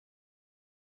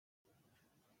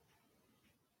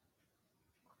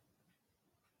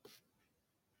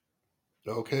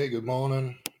Okay, good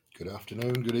morning, good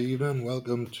afternoon, good evening.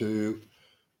 Welcome to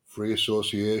Free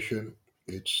Association.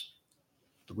 It's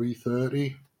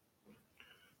 3:30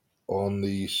 on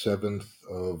the 7th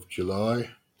of July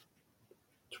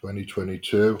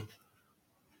 2022,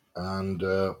 and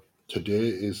today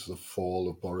is the fall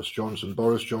of Boris Johnson.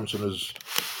 Boris Johnson has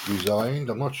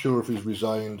resigned. I'm not sure if he's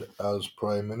resigned as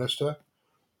Prime Minister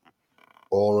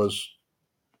or as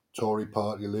Tory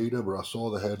party leader, but I saw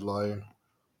the headline.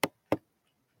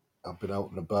 I've been out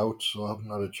and about, so I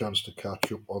haven't had a chance to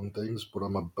catch up on things, but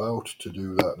I'm about to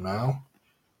do that now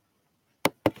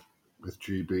with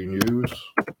GB News,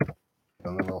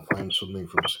 and then I'll find something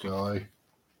from Sky.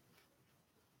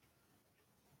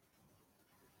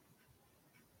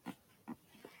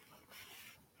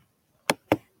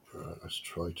 Right, let's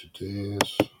try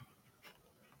today's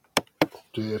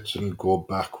updates and go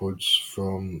backwards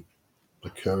from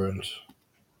the current.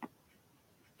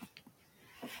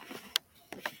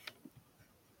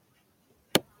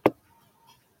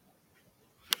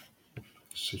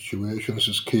 Situation. This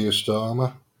is Keir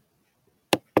Starmer.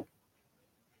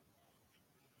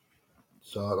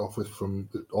 Start off with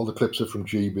all the clips are from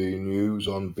GB News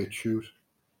on BitChute.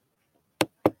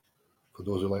 For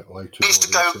those who like to needs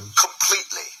to go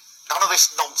completely. None of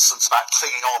this nonsense about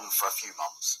clinging on for a few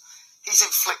months. He's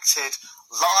inflicted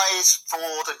lies,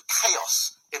 fraud, and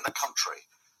chaos in the country,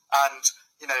 and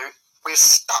we're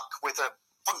stuck with a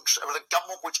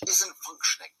government which isn't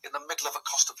functioning in the middle of a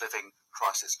cost of living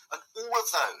crisis, and all of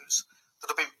those that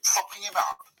have been propping him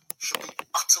up should be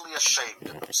utterly ashamed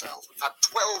of themselves. We've had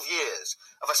 12 years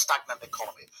of a stagnant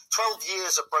economy, 12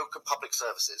 years of broken public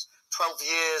services, 12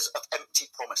 years of empty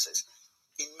promises.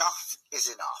 Enough is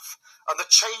enough. And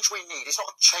the change we need is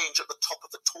not a change at the top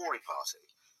of the Tory party.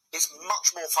 It's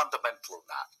much more fundamental than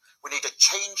that. We need a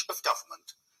change of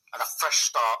government and a fresh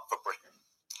start for Britain.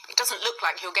 It doesn't look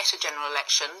like he'll get a general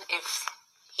election if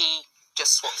he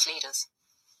just swaps leaders.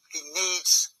 He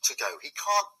needs to go. He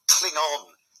can't cling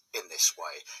on in this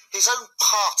way. His own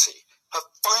party have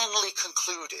finally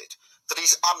concluded that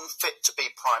he's unfit to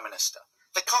be Prime Minister.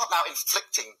 They can't now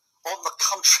inflict him on the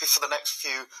country for the next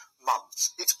few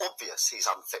months. It's obvious he's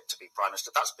unfit to be Prime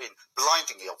Minister. That's been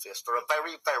blindingly obvious for a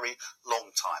very, very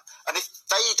long time. And if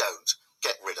they don't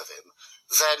get rid of him,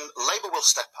 then Labour will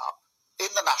step up in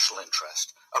the national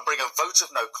interest and bring a vote of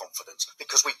no confidence,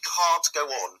 because we can't go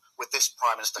on with this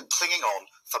Prime Minister clinging on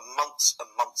for months and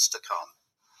months to come.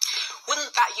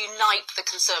 Wouldn't that unite the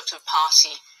Conservative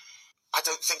Party? I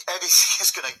don't think anything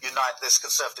is going to unite this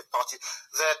Conservative Party.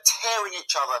 They're tearing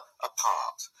each other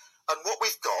apart. And what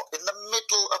we've got in the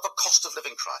middle of a cost of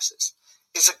living crisis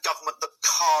is a government that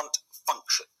can't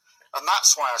function. And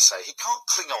that's why I say he can't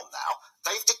cling on now.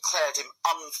 They've declared him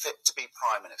unfit to be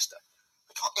Prime Minister.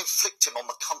 They can't inflict him on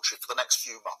the country for the next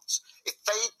few months. If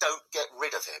they don't get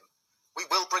rid of him, we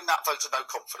will bring that vote of no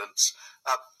confidence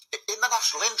in the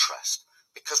national interest,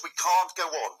 because we can't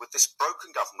go on with this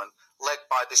broken government led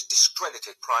by this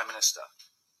discredited Prime Minister.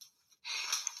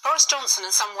 Boris Johnson,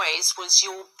 in some ways, was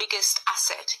your biggest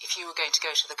asset if you were going to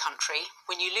go to the country.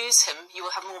 When you lose him, you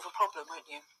will have more of a problem,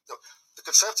 won't you? Look, the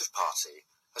Conservative Party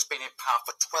has been in power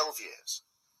for 12 years.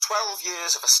 12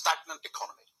 years of a stagnant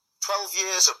economy. 12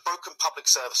 years of broken public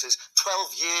services.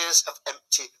 12 years of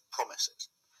empty promises.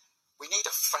 We need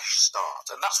a fresh start.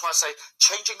 And that's why I say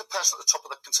changing the person at the top of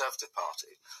the Conservative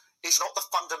Party is not the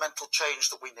fundamental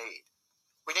change that we need.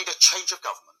 We need a change of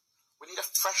government. We need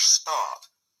a fresh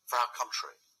start for our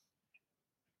country.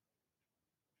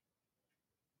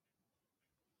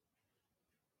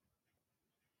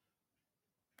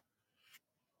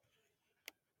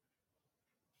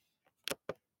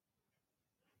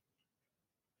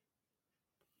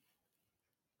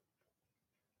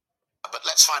 But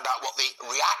let's find out what the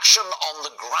reaction on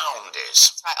the ground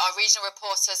is. Right, our regional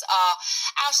reporters are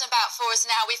out and about for us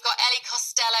now. We've got Ellie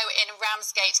Costello in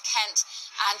Ramsgate, Kent,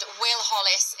 and Will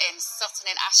Hollis in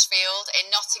Sutton in Ashfield in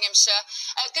Nottinghamshire.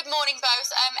 Good morning,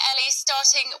 both. Ellie,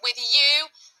 starting with you,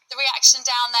 the reaction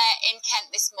down there in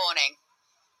Kent this morning.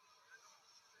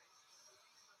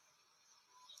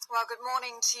 Well, good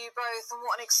morning to you both, and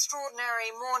what an extraordinary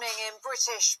morning in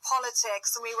British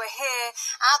politics. And we were here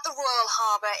at the Royal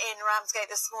Harbour in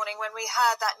Ramsgate this morning when we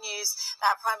heard that news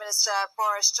that Prime Minister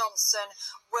Boris Johnson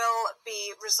will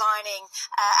be resigning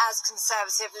as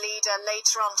Conservative leader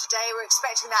later on today. We're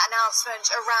expecting that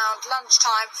announcement around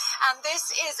lunchtime, and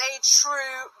this is a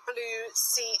true blue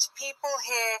seat. People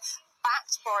here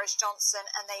backed Boris Johnson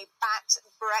and they backed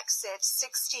Brexit.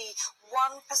 61%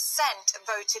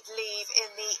 voted leave in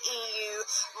the EU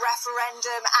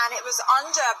referendum, and it was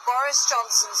under Boris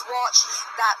Johnson's watch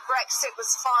that Brexit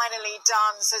was finally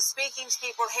done. So speaking to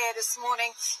people here this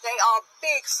morning, they are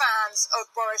big fans of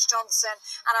Boris Johnson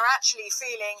and are actually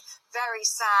feeling very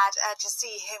sad to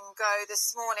see him go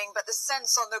this morning, but the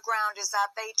sense on the ground is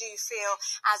that they do feel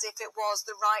as if it was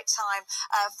the right time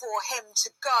for him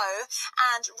to go.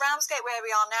 And Ramsgate, where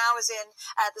we are now, is in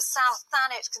the South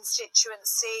Thanet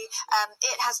constituency.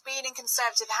 It has been in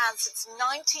Conservative hands since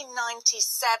 1997,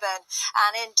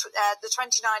 and in the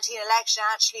 2019 election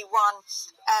actually won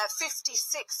 56%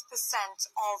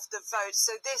 of the vote.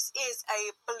 So this is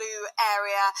a blue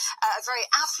area, a very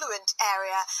affluent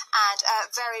area, and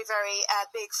very, very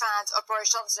big fans of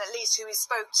Boris Johnson, at least who we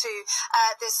spoke to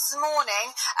this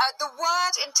morning. The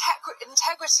word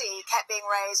integrity kept being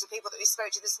raised with people that we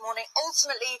spoke to this morning.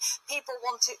 Ultimately, people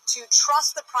wanted to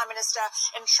trust the Prime Minister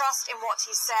and trust in what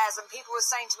he says, and people were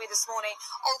saying to me this morning,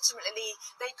 ultimately,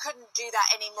 they couldn't do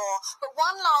that anymore. But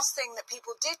one last thing that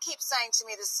people did keep saying to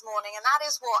me this morning, and that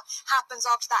is what happens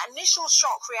after that initial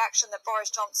shock reaction that Boris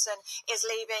Johnson is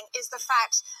leaving, is the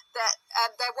fact that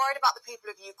they're worried about the people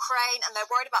of Ukraine, and they're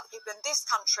worried about the people in this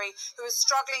country who are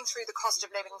struggling through the cost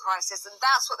of living crisis, and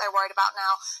that's what they're worried about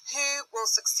now. Who will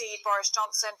succeed Boris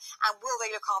Johnson, and will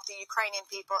they look after Ukrainian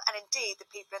people and indeed the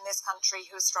people in this country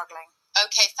who are struggling?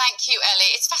 Okay, thank you,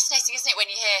 Ellie. It's fascinating, isn't it, when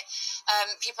you hear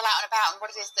people out and about and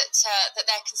what it is that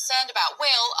they're concerned about.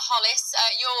 Will Hollis,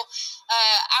 you're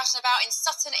out and about in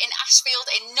Sutton, in Ashfield,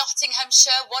 in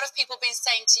Nottinghamshire. What have people been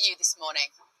saying to you this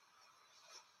morning?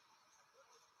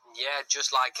 Yeah,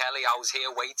 just like Ellie, I was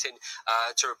here waiting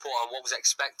to report on what was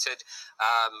expected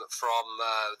from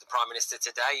the Prime Minister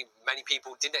today. Many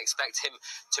people didn't expect him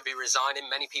to be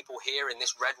resigning. Many people here in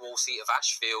this red wall seat of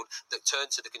Ashfield that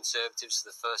turned to the Conservatives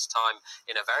for the first time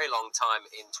in a very long time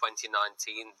in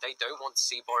 2019. They don't want to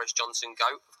see Boris Johnson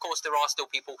go. Of course, there are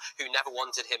still people who never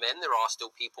wanted him in. There are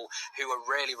still people who are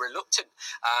really reluctant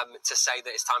to say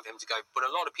that it's time for him to go. But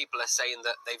a lot of people are saying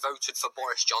that they voted for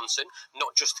Boris Johnson,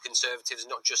 not just the Conservatives,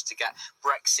 not just to get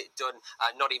Brexit done,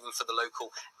 not even for the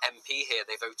local MP here.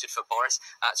 They voted for Boris.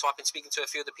 So I've been speaking to a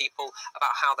few of the people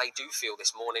about how they do feel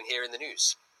this morning here in the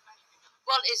news.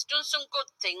 Well, it's done some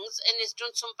good things and it's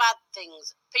done some bad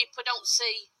things. People don't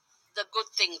see the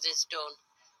good things it's done.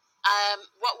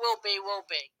 What will be, will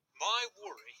be. My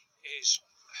worry is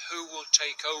who will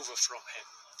take over from him.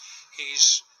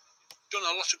 He's done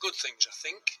a lot of good things, I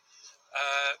think,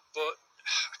 but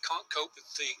I can't cope with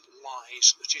the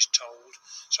lies that he's told.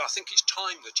 So I think it's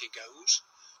time that he goes.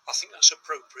 I think that's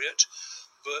appropriate,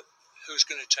 but who's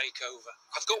going to take over?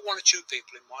 I've got one or two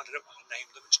people in mind. I don't want to name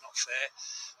them, it's not fair,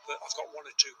 but I've got one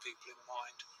or two people in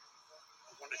mind.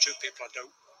 And one or two people I don't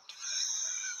want.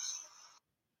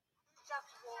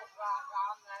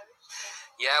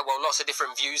 Yeah, well, lots of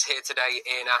different views here today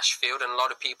in Ashfield, and a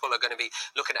lot of people are going to be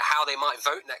looking at how they might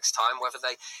vote next time, whether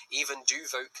they even do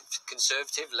vote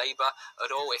Conservative, Labour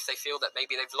at all, if they feel that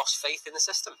maybe they've lost faith in the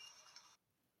system.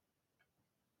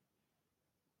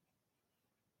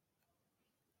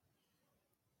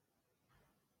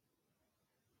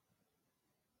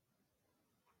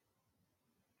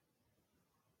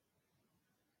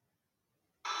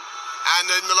 And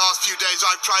in the last few days,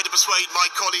 I've tried to persuade my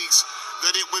colleagues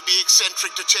that it would be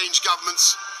eccentric to change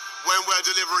governments when we're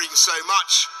delivering so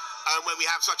much, and when we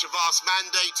have such a vast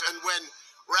mandate, and when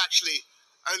we're actually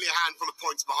only a handful of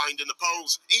points behind in the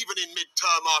polls, even in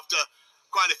mid-term after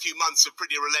quite a few months of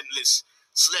pretty relentless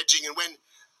sledging, and when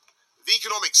the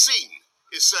economic scene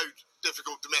is so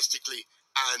difficult domestically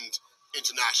and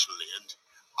internationally. And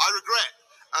I regret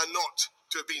not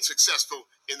to have been successful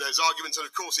in those arguments, and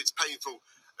of course it's painful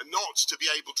not to be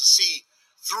able to see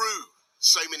through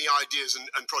so many ideas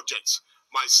and projects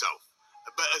myself.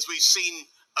 But as we've seen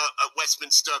at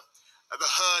Westminster, the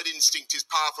herd instinct is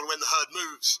powerful. When the herd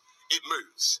moves, it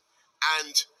moves.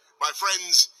 And my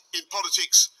friends, in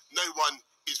politics, no one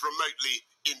is remotely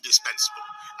indispensable.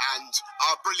 And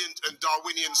our brilliant and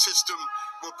Darwinian system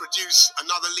will produce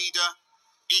another leader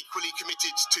equally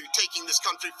committed to taking this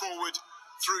country forward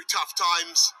through tough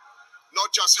times, not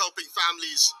just helping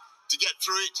families to get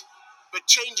through it, but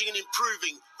changing and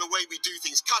improving the way we do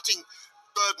things, cutting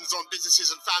burdens on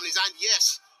businesses and families, and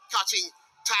yes, cutting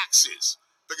taxes,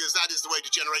 because that is the way to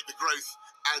generate the growth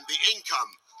and the income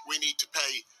we need to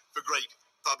pay for great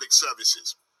public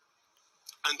services.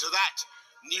 And to that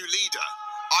new leader,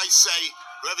 I say,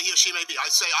 whoever he or she may be, I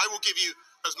say I will give you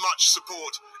as much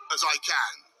support as I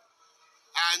can.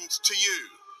 And to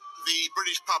you, the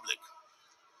British public,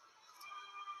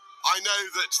 I know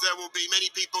that there will be many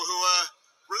people who are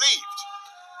relieved,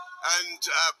 and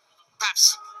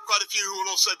perhaps quite a few who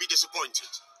will also be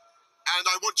disappointed. And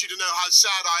I want you to know how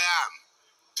sad I am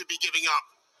to be giving up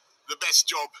the best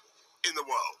job in the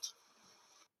world.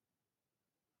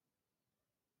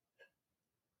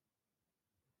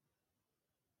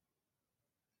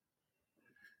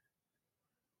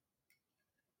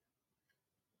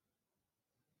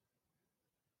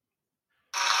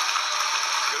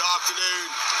 Good afternoon.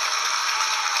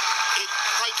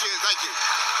 Thank you.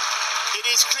 It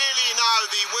is clearly now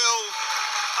the will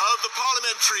of the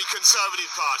Parliamentary Conservative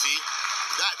Party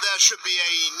that there should be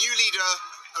a new leader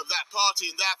of that party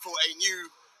and therefore a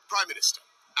new Prime Minister.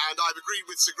 And I've agreed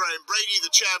with Sir Graham Brady, the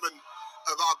chairman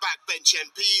of our backbench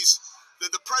MPs,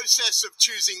 that the process of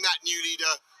choosing that new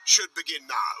leader should begin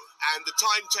now. And the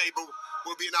timetable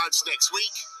will be announced next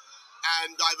week.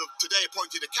 And I've today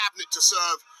appointed a cabinet to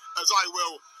serve, as I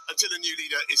will, until a new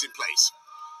leader is in place.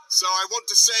 So I want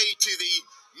to say to the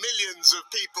millions of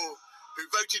people who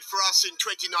voted for us in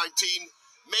 2019,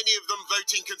 many of them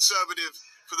voting Conservative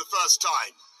for the first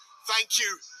time, thank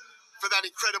you for that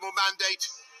incredible mandate,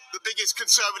 the biggest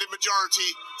Conservative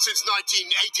majority since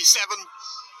 1987,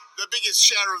 the biggest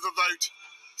share of the vote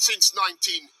since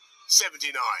 1979.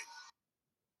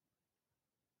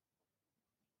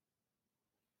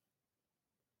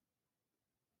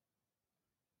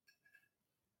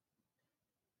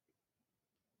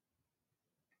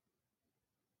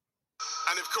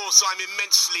 And of course, I'm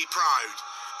immensely proud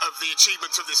of the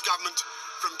achievements of this government,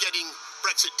 from getting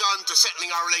Brexit done to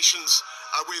settling our relations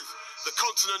with the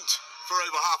continent for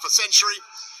over half a century,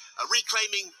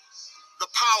 reclaiming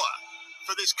the power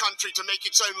for this country to make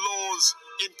its own laws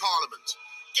in Parliament,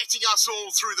 getting us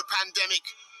all through the pandemic,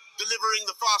 delivering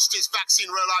the fastest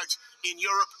vaccine rollout in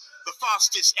Europe, the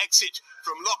fastest exit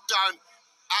from lockdown,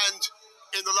 and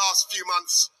in the last few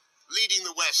months, leading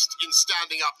the West in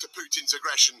standing up to Putin's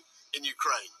aggression in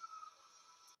Ukraine.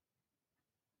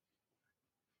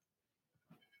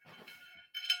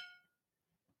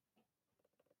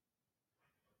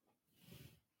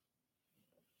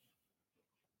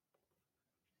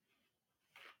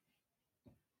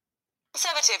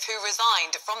 Conservative who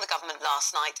resigned from the government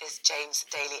last night is James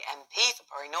Daly MP for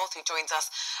Bury North, who joins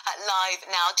us live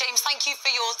now. James, thank you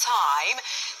for your time.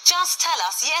 Just tell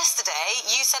us, yesterday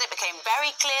you said it became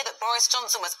very clear that Boris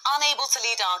Johnson was unable to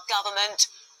lead our government.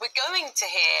 We're going to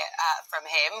hear from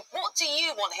him. What do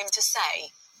you want him to say?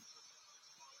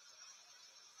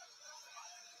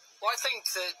 Well, I think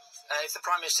that if the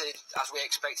Prime Minister, as we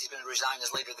expect, is going to resign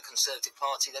as leader of the Conservative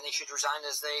Party, then he should resign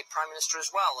as the Prime Minister as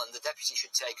well, and the Deputy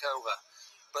should take over.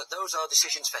 But those are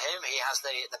decisions for him. He has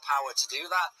the power to do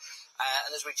that.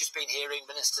 And as we've just been hearing,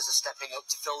 ministers are stepping up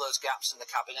to fill those gaps in the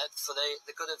Cabinet for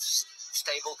the good of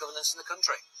stable governance in the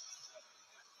country.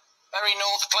 Very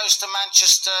north, close to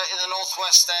Manchester in the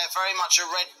northwest there, very much a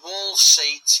red wall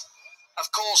seat. Of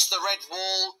course, the red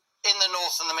wall in the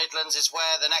north and the Midlands is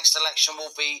where the next election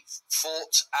will be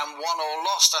fought and won or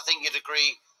lost. I think you'd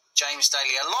agree, James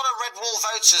Daly. A lot of red wall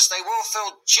voters, they will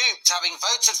feel duped, having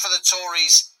voted for the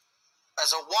Tories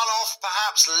as a one-off,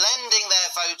 perhaps lending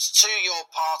their votes to your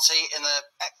party in the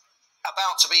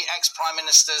about to be ex-Prime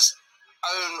Minister's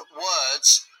own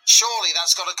words. Surely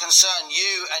that's got to concern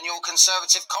you and your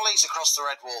Conservative colleagues across the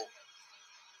red wall.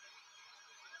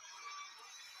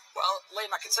 Well, Liam,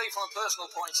 I can tell you from a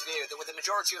personal point of view that with a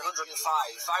majority of 105,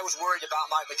 if I was worried about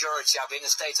my majority, I'd be in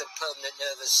a state of permanent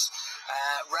nervous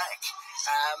wreck.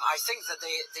 I think that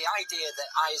the idea that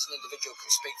I as an individual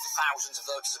can speak for thousands of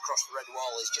voters across the red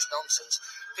wall is just nonsense.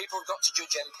 People have got to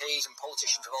judge MPs and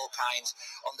politicians of all kinds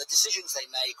on the decisions they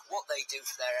make, what they do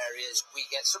for their areas. We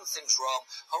get some things wrong.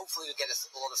 Hopefully we get a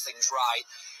lot of things right.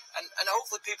 And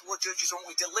hopefully people will judge us when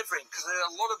we're delivering, because there are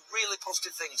a lot of really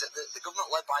positive things that the government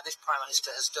led by this Prime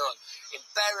Minister has done. In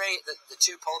Bury, the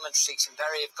two parliamentary seats in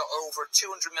Bury have got over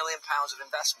 £200 million of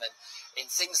investment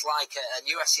in things like a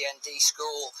new SEND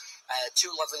school,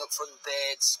 2 levelling up fund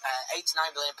bids,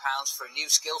 £89 million for a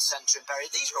new skills centre in Bury.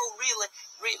 These are all really,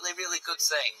 really, really good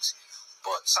things.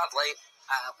 But sadly,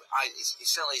 it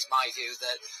certainly is my view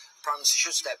that Prime Minister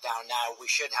should step down now. We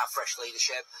should have fresh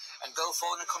leadership and go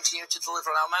forward and continue to deliver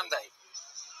on our mandate.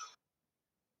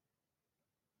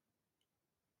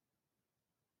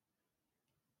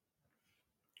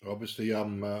 Obviously,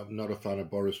 I'm not a fan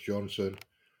of Boris Johnson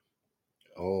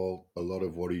or a lot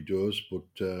of what he does, but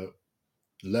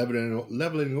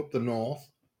leveling up the north.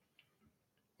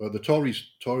 Well, the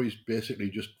Tories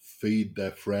basically just feed their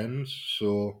friends,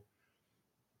 so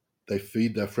they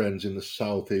feed their friends in the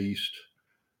southeast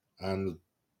and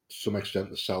to some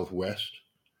extent the southwest.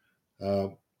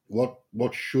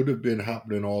 What should have been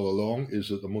happening all along is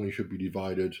that the money should be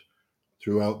divided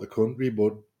throughout the country,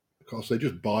 but of course they're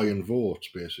just buying votes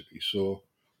basically, so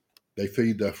they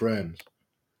feed their friends.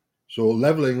 So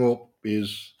levelling up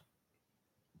is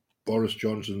Boris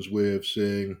Johnson's way of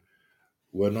saying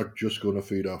we're not just going to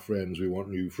feed our friends, we want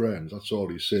new friends. That's all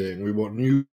he's saying. We want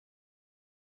new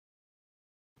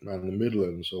and the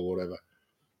Midlands or whatever.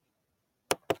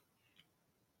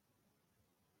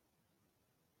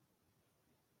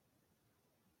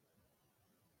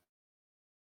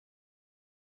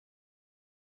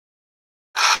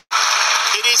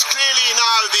 It is clearly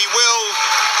now the will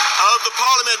of the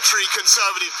Parliamentary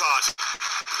Conservative Party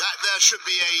that there should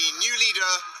be a new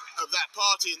leader of that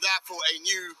party and therefore a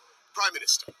new Prime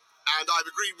Minister. And I've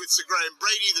agreed with Sir Graham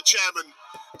Brady, the chairman.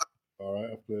 All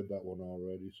right, I've played that one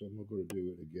already, so I'm not going to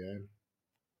do it again.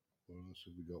 What else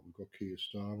have we got? We've got Keir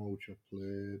Starmer, which I've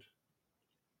played.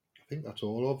 I think that's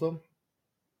all of them.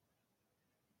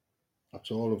 That's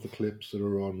all of the clips that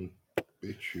are on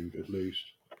BitChute, at least,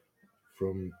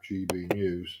 from GB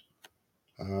News.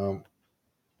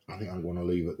 I think I'm going to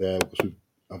leave it there because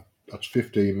that's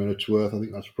 15 minutes worth. I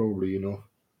think that's probably enough.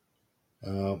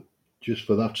 Just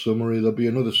for that summary. There'll be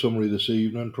another summary this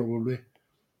evening, probably,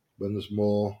 when there's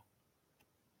more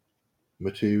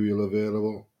material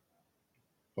available.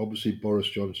 Obviously, Boris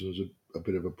Johnson's a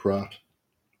bit of a prat.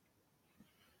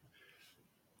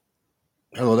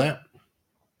 Hello there.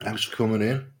 Thanks for coming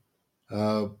in.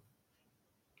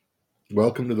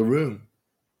 Welcome to the room.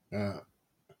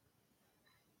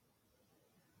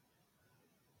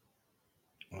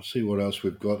 I'll see what else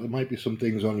we've got. There might be some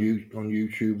things on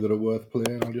YouTube that are worth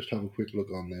playing. I'll just have a quick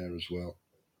look on there as well.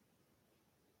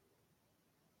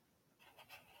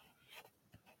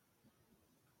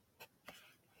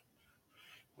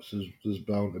 There's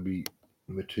bound to be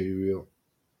material.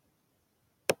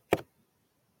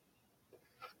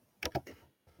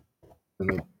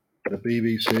 And the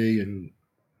BBC and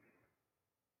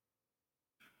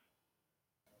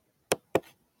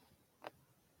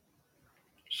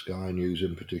Sky News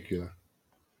in particular.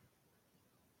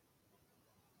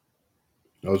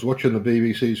 I was watching the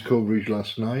BBC's coverage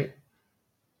last night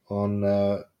on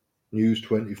News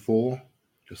 24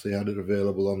 because they had it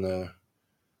available on the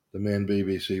main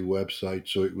BBC website,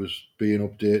 so it was being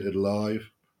updated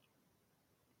live.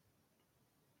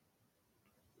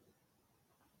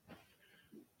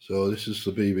 So this is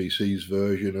the BBC's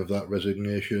version of that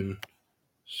resignation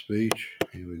speech.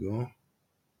 Here we go.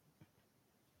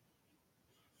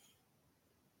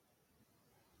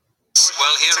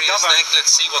 Well, here he is, Nick.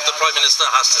 Let's see what the Prime Minister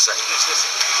has to say.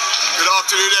 Good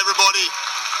afternoon, everybody.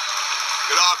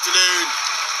 Good afternoon.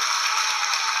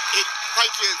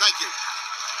 Thank you.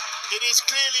 It is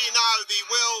clearly now the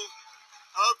will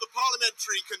of the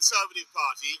Parliamentary Conservative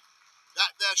Party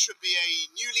that there should be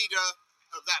a new leader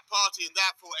of that party and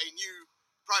therefore a new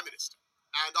Prime Minister.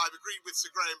 And I've agreed with Sir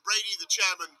Graham Brady, the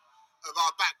chairman of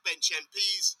our backbench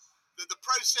MPs, that the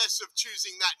process of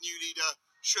choosing that new leader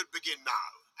should begin now.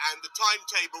 And the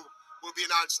timetable will be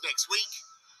announced next week.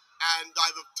 And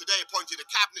I've today appointed a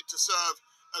cabinet to serve,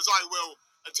 as I will,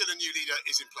 until a new leader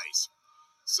is in place.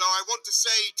 So I want to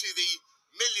say to the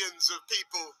millions of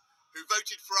people who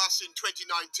voted for us in 2019,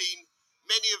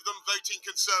 many of them voting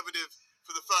Conservative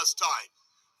for the first time,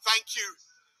 thank you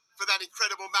for that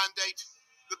incredible mandate,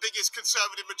 the biggest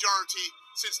Conservative majority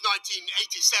since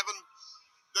 1987,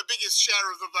 the biggest share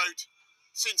of the vote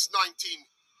since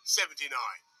 1979.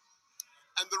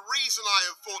 And the reason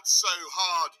I have fought so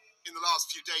hard in the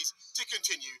last few days to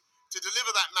continue to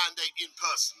deliver that mandate in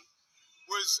person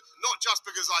was not just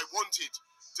because I wanted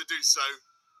to do so,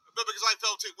 but because I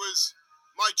felt it was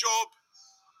my job,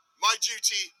 my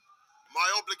duty, my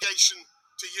obligation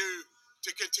to you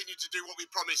to continue to do what we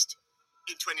promised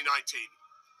in 2019.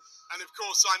 And of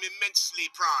course, I'm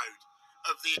immensely proud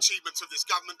of the achievements of this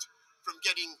government, from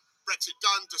getting Brexit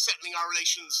done to settling our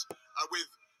relations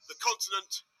with the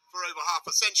continent for over half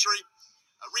a century,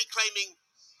 reclaiming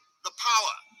the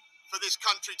power for this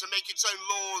country to make its own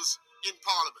laws in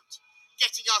Parliament,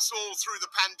 getting us all through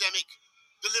the pandemic,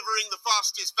 delivering the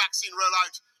fastest vaccine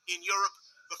rollout in Europe,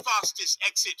 the fastest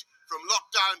exit from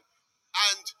lockdown,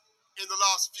 and in the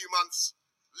last few months,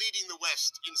 leading the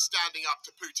West in standing up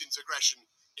to Putin's aggression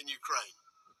in Ukraine.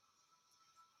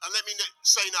 And let me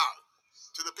say now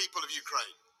to the people of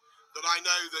Ukraine that I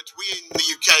know that we in the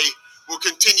UK will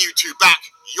continue to back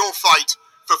your fight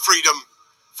for freedom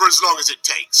for as long as it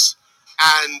takes.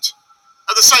 And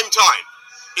at the same time,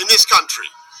 in this country,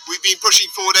 we've been pushing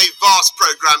forward a vast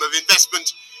program of investment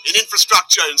in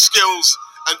infrastructure and skills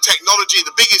and technology,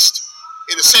 the biggest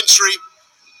in a century,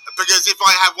 because if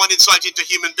I have one insight into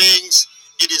human beings,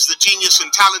 it is the genius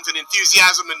and talent and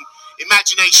enthusiasm and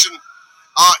imagination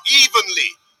are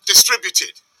evenly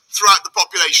distributed throughout the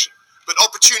population, but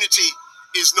opportunity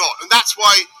is not. And that's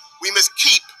why we must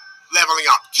keep levelling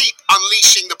up, keep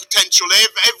unleashing the potential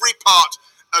of every part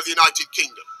of the United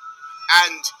Kingdom.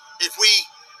 And if we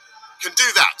can do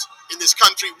that in this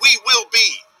country, we will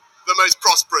be the most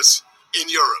prosperous in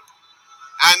Europe.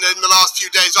 And in the last few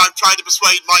days, I've tried to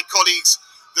persuade my colleagues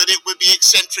that it would be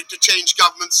eccentric to change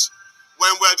governments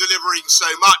when we're delivering so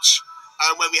much,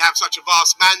 and when we have such a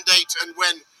vast mandate, and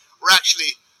when we're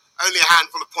actually only a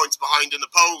handful of points behind in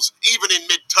the polls, even in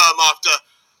mid-term after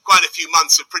quite a few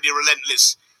months of pretty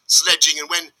relentless sledging, and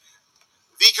when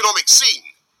the economic scene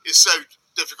is so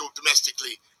difficult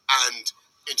domestically and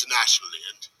internationally.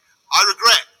 And I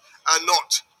regret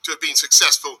not to have been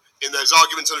successful in those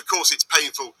arguments, and of course it's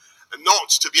painful not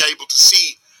to be able to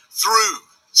see through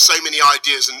so many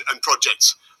ideas and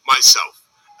projects myself.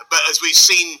 But as we've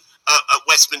seen at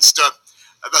Westminster,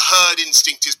 the herd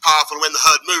instinct is powerful. When the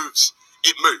herd moves,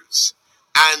 it moves.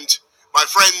 And my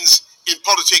friends, in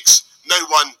politics, no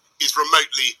one is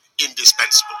remotely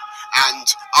indispensable. And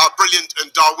our brilliant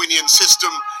and Darwinian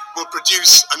system will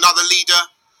produce another leader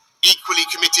equally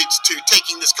committed to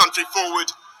taking this country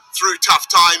forward through tough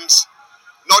times,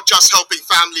 not just helping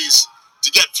families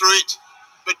to get through it,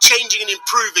 but changing and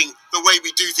improving the way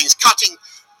we do things, cutting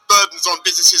burdens on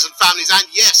businesses and families, and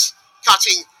yes,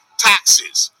 cutting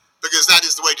taxes, because that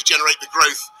is the way to generate the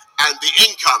growth and the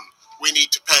income we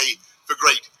need to pay for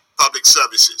great public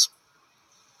services.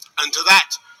 And to that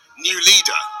new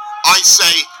leader, I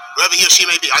say, whoever he or she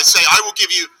may be, I say, I will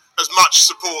give you as much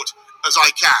support as I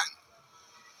can.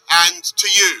 And to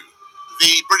you,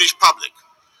 the British public,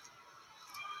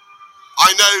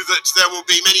 I know that there will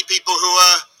be many people who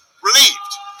are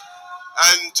relieved,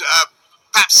 and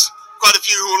perhaps quite a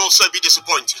few who will also be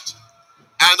disappointed.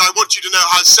 And I want you to know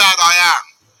how sad I am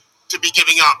to be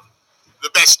giving up the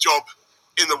best job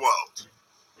in the world.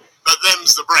 But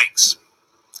them's the breaks.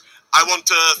 I want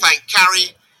to thank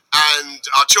Carrie and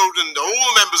our children and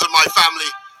all the members of my family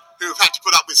who have had to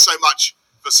put up with so much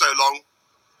for so long.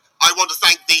 I want to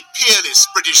thank the peerless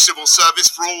British Civil Service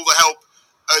for all the help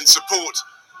and support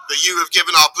that you have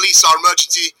given our police, our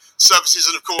emergency services,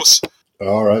 and of course...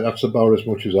 All right, that's about as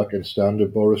much as I can stand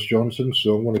of Boris Johnson,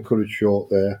 so I'm going to cut it short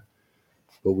there.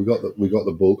 But we got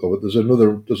the bulk of it. There's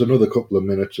another couple of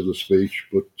minutes of the speech,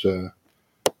 but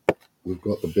we've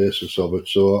got the basis of it.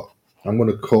 So I'm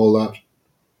going to call that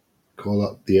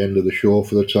the end of the show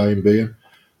for the time being.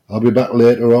 I'll be back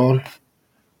later on,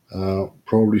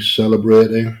 probably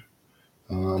celebrating.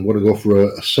 I'm going to go for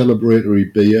a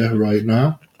celebratory beer right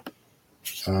now,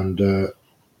 and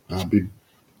I'll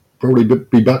probably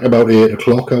be back about 8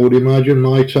 o'clock, I would imagine,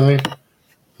 my time,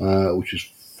 which is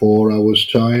 4 hours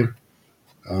time.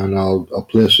 And I'll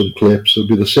play some clips. It'll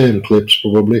be the same clips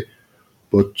probably,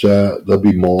 but there'll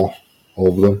be more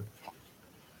of them.